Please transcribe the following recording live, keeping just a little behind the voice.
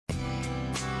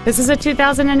This is a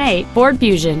 2008 Ford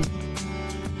Fusion.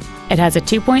 It has a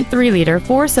 2.3-liter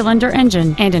four-cylinder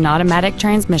engine and an automatic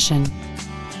transmission.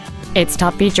 Its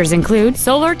top features include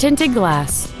solar tinted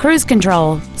glass, cruise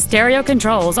control, stereo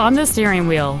controls on the steering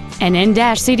wheel, an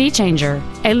in-dash CD changer,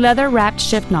 a leather-wrapped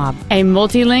shift knob, a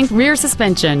multi-link rear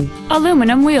suspension,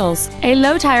 aluminum wheels, a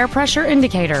low tire pressure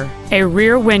indicator, a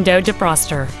rear window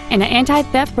defroster, and an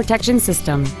anti-theft protection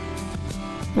system.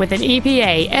 With an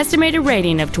EPA estimated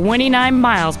rating of 29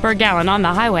 miles per gallon on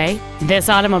the highway, this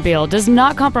automobile does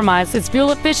not compromise its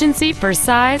fuel efficiency for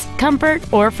size, comfort,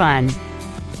 or fun.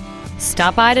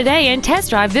 Stop by today and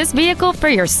test drive this vehicle for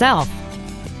yourself.